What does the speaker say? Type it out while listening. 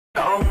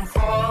Don't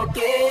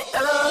forget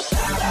us.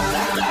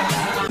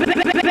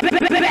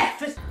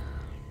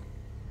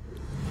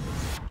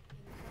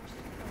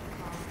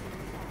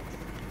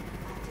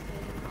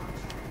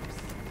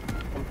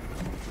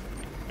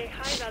 A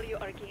high-value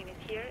arcane is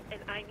here,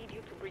 and I need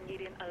you to bring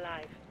it in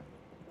alive.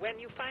 When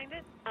you find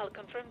it, I'll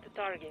confirm the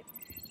target.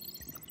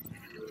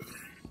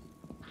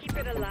 Keep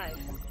it alive.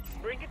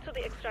 Bring it to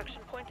the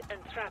extraction point and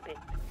trap it.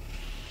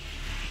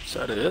 Is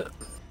that it?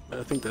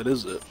 I think that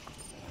is it.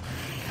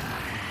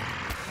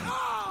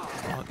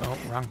 Oh,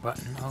 wrong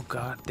button. Oh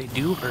god, they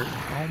do hurt.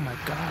 Oh my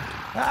god.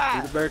 Ah!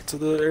 Get back to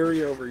the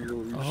area over here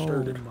where you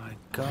started. Oh my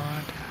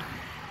god.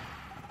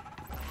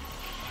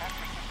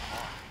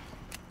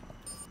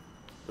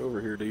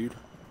 Over here, dude.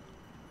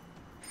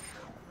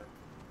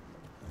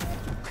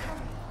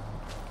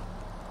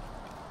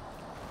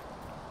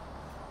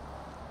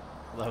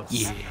 Hello.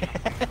 Yeah.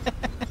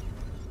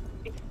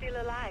 It's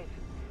still alive.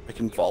 I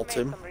can vault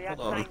him. Hold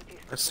on.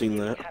 I've seen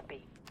that. Let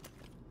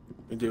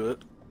me do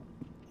it.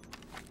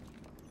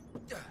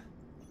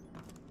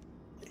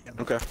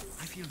 Okay. I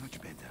feel much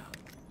better.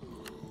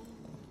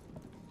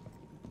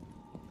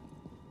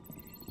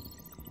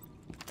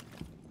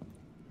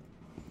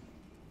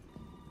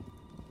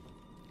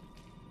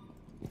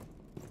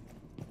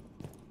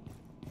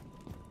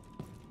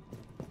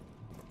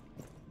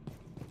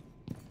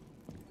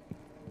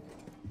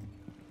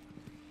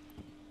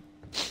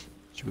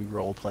 Should we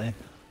role play?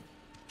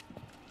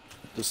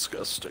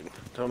 Disgusting.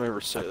 Don't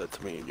ever say that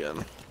to me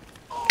again.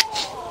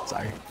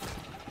 Sorry.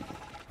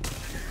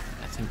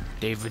 I think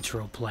David's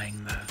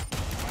role-playing the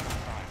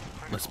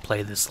let's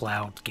play this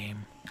loud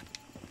game.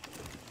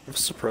 I'm a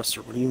suppressor,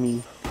 what do you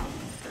mean?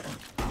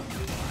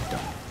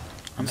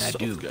 I mean, I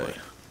do, Guy. but...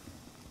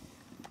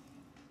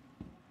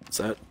 Is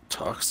that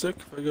toxic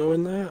if I go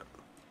in that?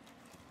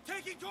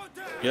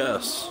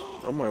 Yes.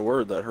 Oh my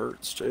word, that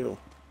hurts too.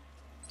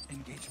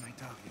 Engage my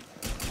target.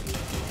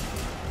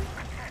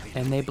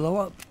 And they blow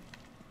up.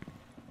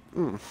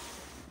 Hmm.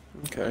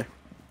 Okay.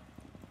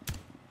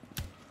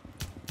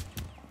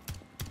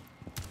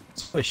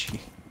 Squishy.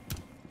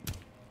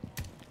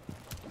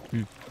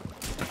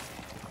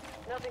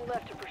 Nothing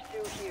left to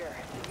pursue here.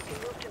 You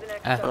can move to the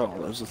next Oh,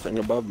 there's a thing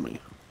above me.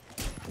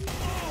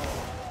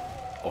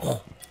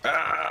 Oh.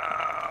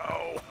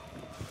 Ow!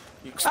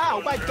 You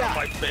Ow, my exploded God! on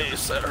my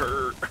face, that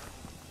hurt.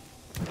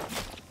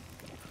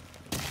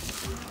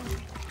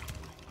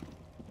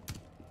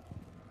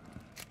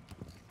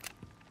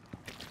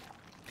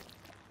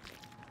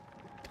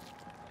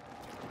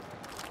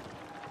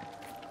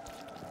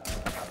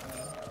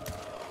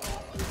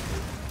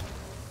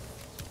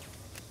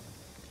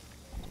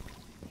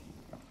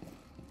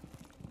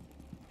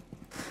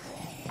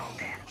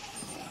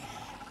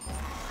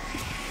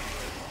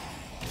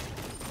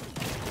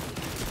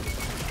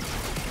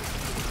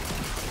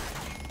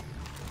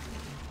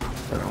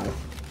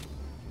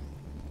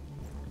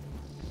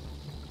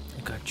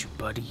 I got you,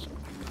 buddy.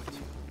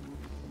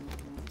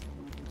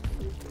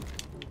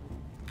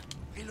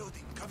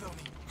 Reloading, cover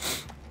me.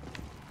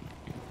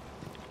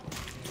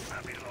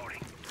 I'm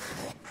reloading.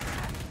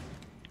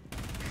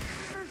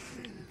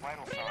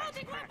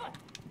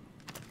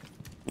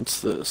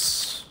 What's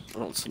this?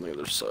 Oh, it's on the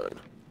other side.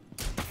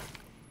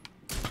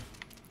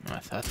 I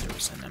thought there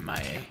was an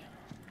MIA.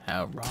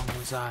 How wrong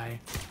was I?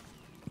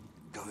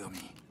 Cover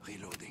me.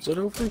 Reloading. Is it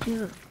over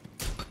here?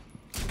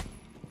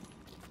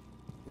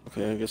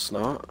 Okay, I guess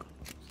not.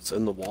 It's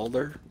in the wall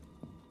there.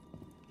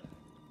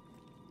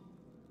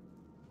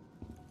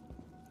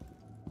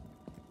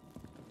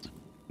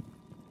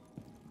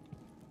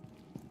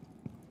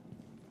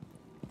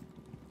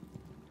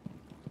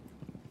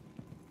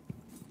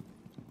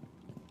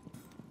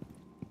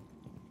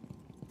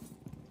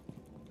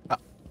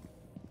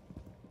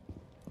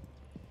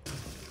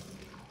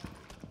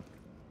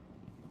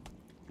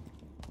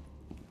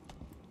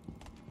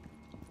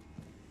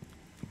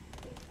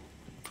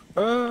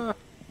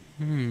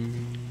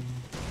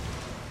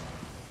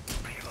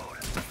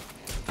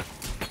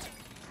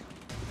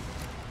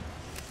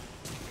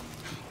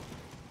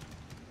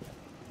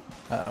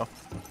 Uh-oh.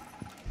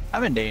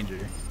 I'm in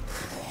danger.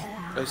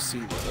 I see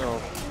that.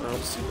 Oh, I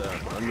don't see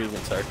that. I'm being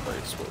attacked by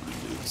exploding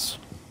dudes.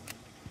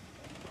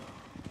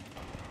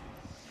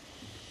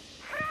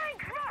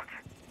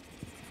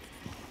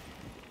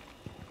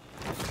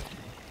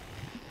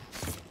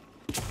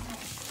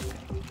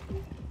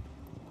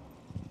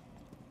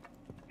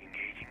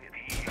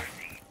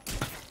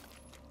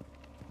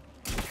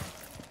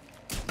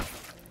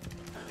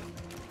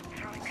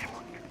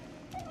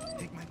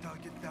 Take my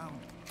target down.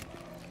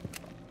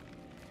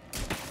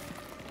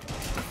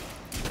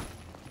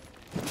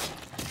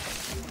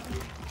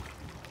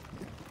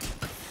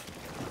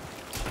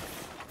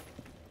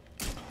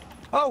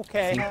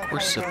 Okay. I think we're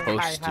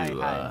supposed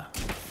to,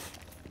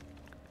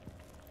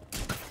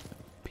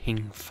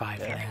 ping 5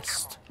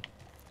 nest.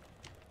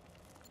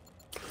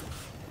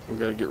 We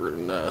gotta get rid of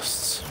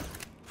nests,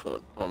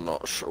 but I'm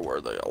not sure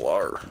where they all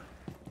are.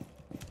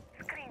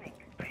 Screening.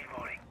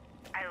 Reloading.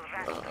 I'll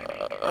rush.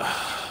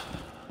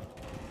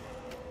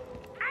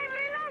 I'm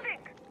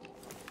reloading.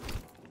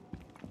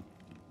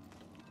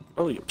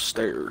 Probably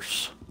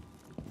upstairs.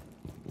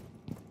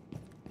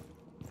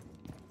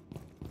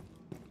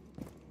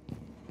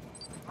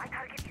 My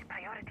target is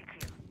priority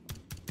kill.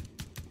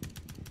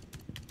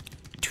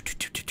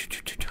 Screaming!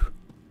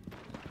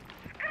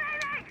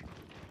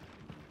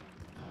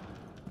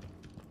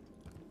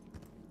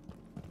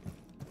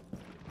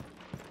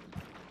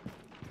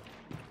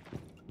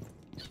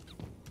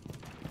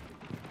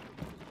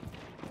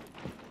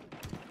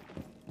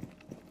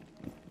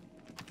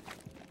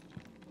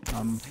 I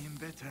am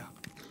better.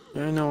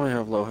 I know I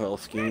have low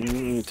health, game.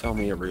 You tell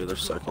me every other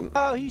second.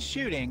 Oh, he's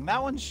shooting.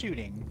 That one's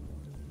shooting.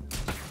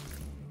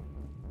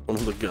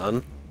 One with a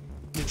gun.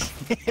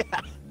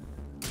 Yeah.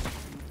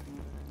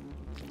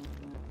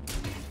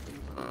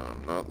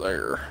 Not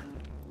there.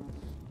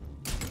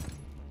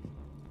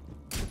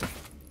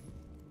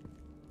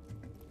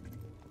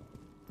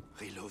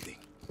 Reloading.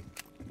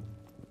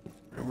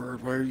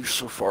 Why are you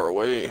so far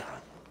away?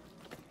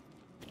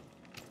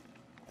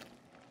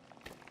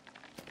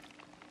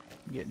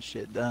 Getting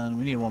shit done.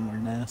 We need one more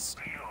nest.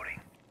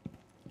 Reloading.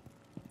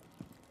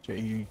 It's right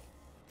here.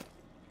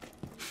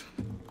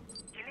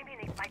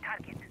 Eliminate my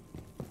target.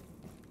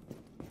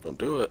 Don't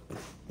do it.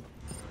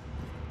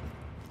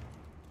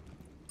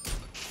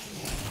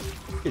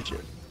 Good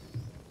shit.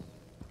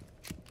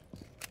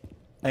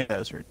 I think that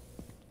was for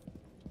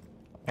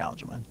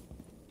college of mine.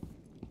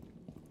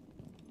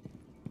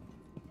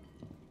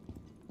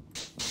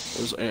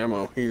 There's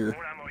ammo here.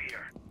 More ammo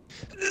here.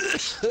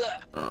 There's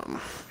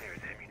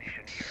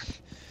ammunition here.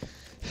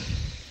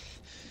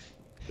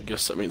 I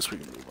guess that means we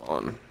can move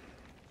on.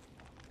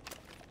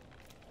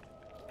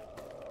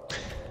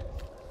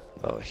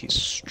 Oh, he's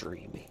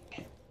streaming.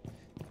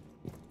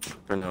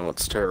 I know,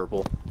 it's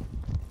terrible.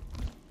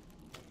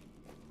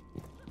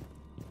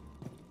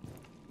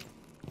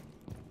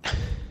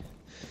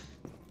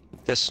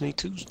 Destiny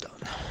 2's done.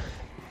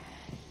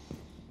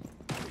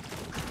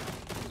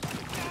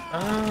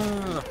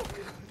 Ah!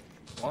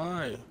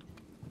 Why?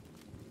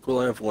 Well,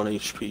 I have 1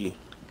 HP.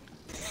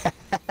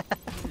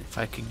 If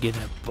I could get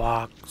a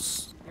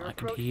box, Your I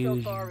could approach heal so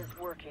you. far is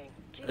working.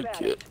 Keep I'd at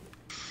get. it.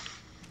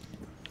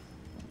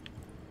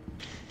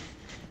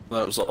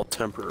 That was all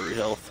temporary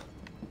health.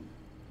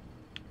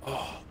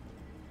 Oh,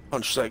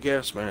 punch that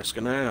gas mask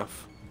in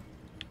half.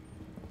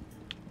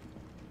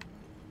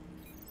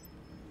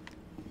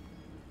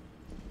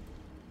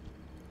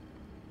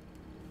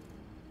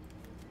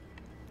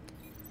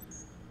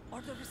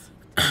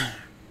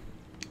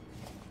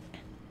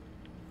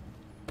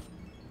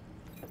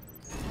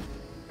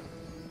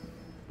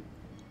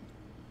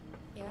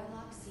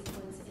 Airlock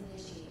sequence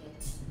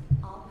initiated.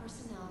 All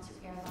personnel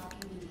to airlock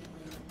immediately.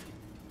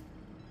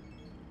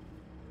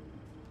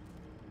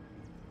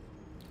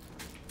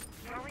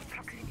 Throwing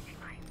proximity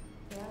mine.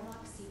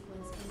 Airlock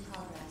sequence in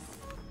progress.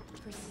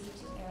 Proceed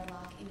to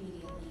airlock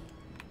immediately.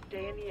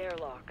 Stay in the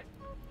airlock.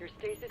 Your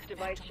stasis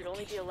device should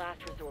only be a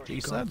last resort. He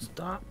God, said.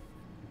 stop.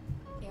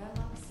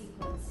 Airlock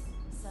sequence.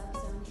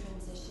 Subzone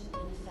transition in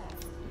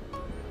effect.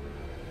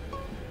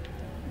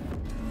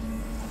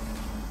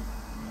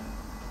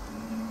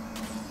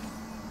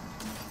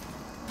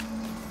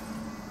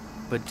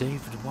 But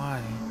David, why?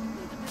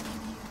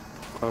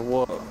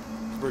 What?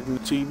 Breaking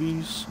the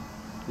TVs?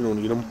 You don't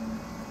need them.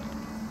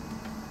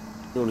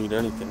 You don't need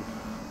anything.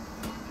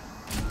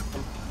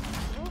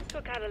 Move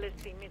to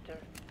catalyst emitter.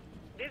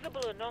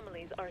 Visible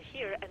anomalies are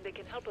here and they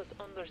can help us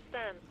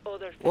understand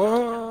other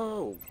phenomena.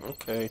 Whoa!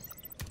 Okay.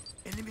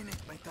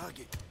 Eliminate my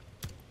target.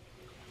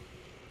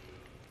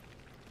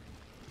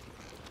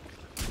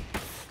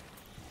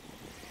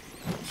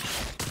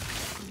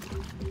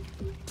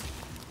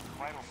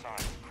 Vital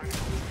signs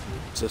critical.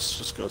 Is this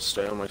just gonna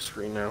stay on my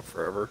screen now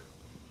forever?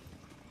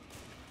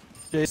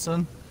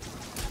 Jason.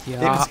 Yeah.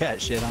 David's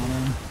got shit on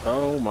him.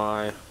 Oh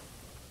my.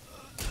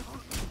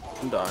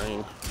 I'm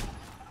dying.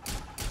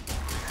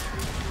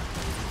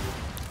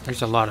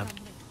 There's a lot of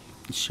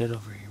shit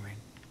over here, man.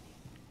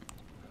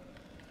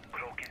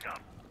 Cloak is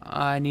up.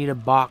 I need a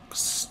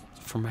box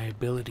for my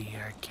ability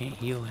here. I can't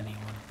heal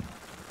anyone.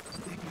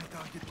 Take my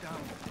target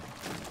down.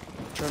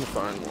 I'm trying to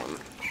find one.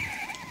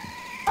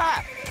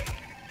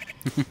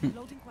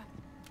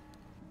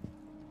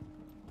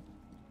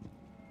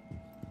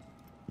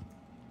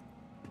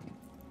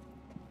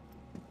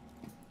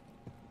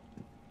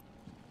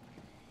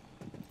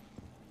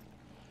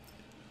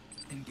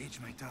 Engage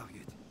my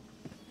target.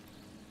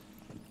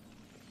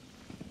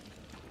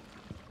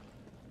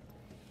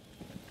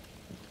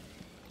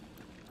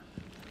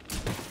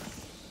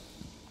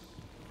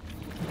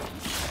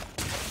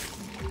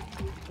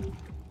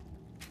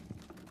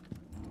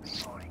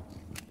 Reloading.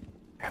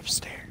 They're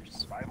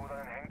upstairs.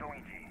 말보다는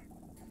행동이지.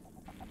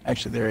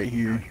 Actually, they're right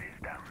here. It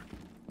is down.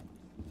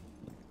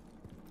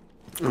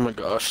 Oh my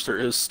gosh, there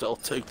is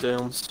stealth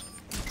takedowns.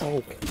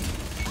 Oh.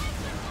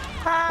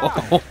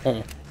 Oh.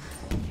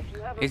 If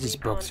you have a It just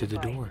broke recon through the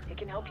device, door. It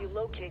can help you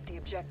locate the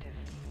objective.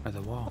 Or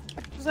the wall.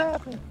 What's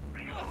happening?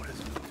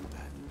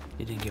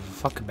 He didn't give a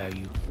fuck about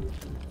you.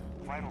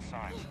 Vital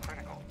signs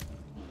critical.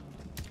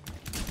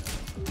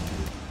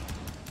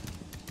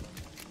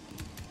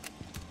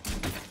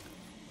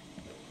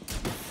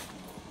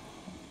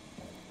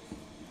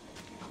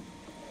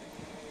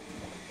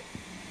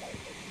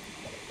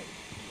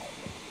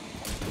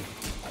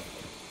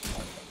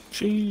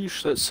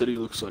 Sheesh, that city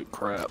looks like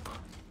crap.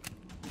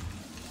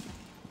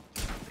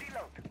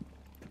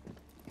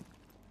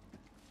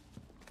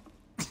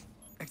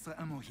 Extra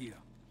ammo here.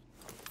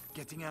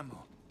 Getting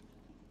ammo.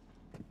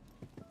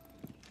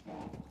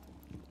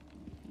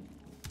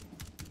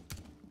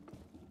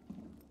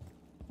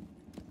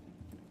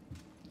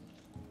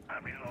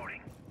 I'm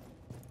reloading.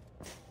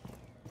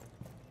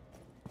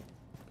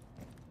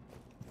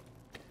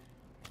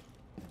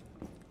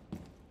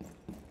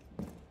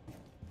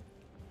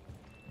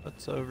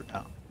 What's over?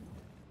 Oh.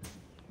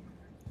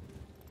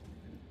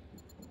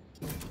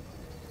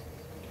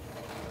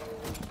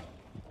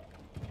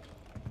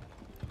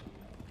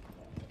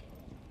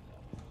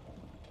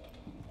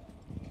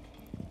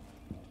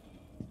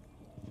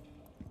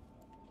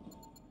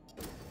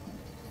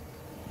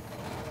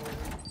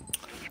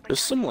 There's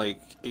some, like,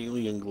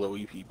 alien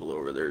glowy people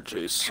over there,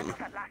 Jason.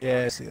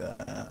 Yeah, I see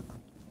that.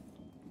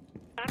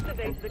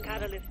 Activate the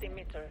catalyst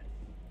emitter.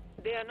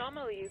 The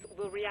anomalies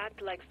will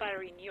react like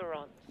fiery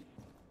neurons.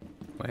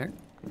 Where?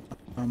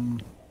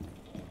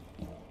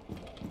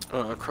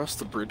 Across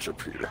the bridge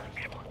up here.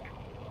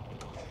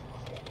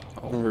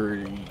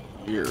 Over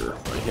here,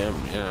 by him,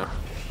 yeah.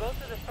 Go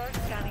to the first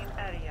scanning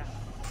area.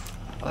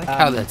 I like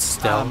how that's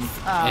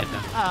stealth.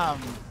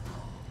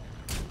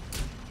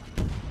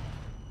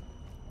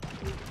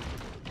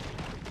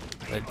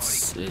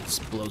 It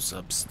blows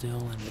up still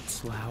and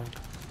it's loud.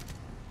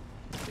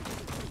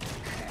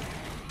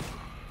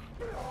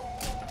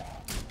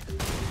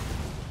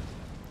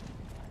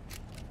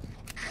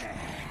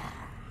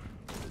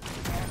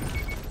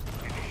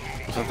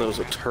 I thought that was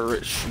a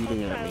turret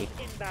shooting at me.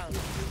 Inbound.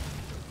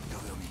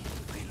 Cover me.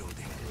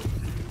 Reloading.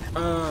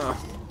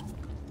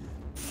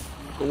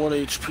 1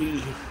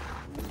 HP.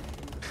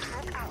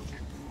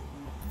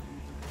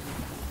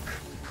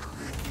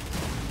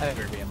 I think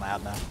we're being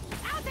loud now.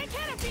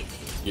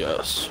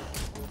 Yes.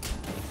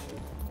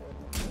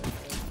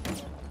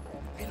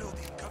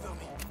 Reloading. Cover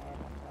me.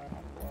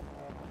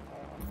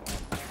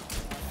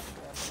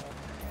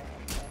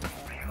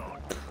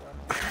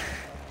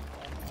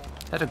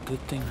 Is that a good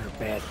thing or a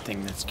bad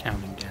thing that's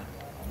counting down?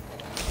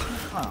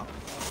 Oh.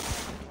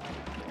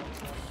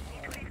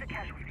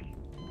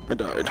 I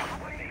died.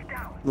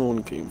 No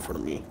one came for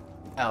me.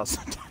 Else.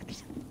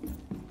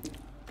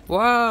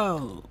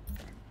 Whoa!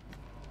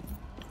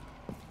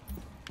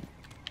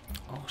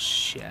 Oh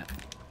shit.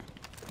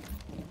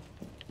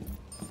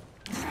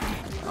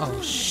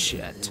 Oh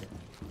shit.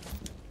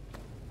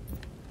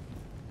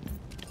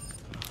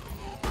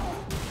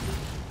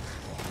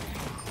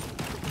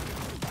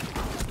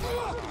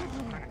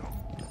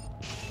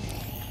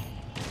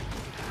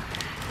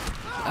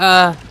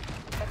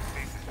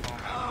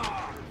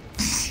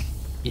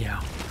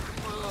 Yeah.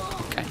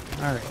 Okay,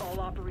 alright. All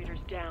operators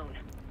down.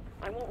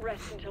 I won't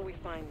rest until we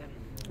find them.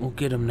 We'll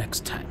get them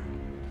next time.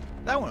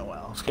 That went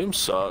well. This game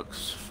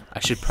sucks. I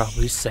should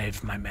probably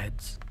save my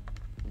meds.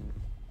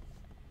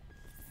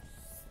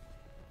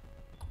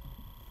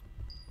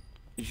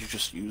 Did you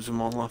just use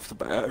them all off the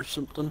bat or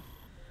something?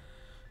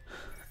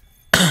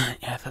 Yeah,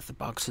 I thought the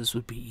boxes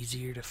would be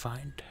easier to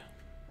find.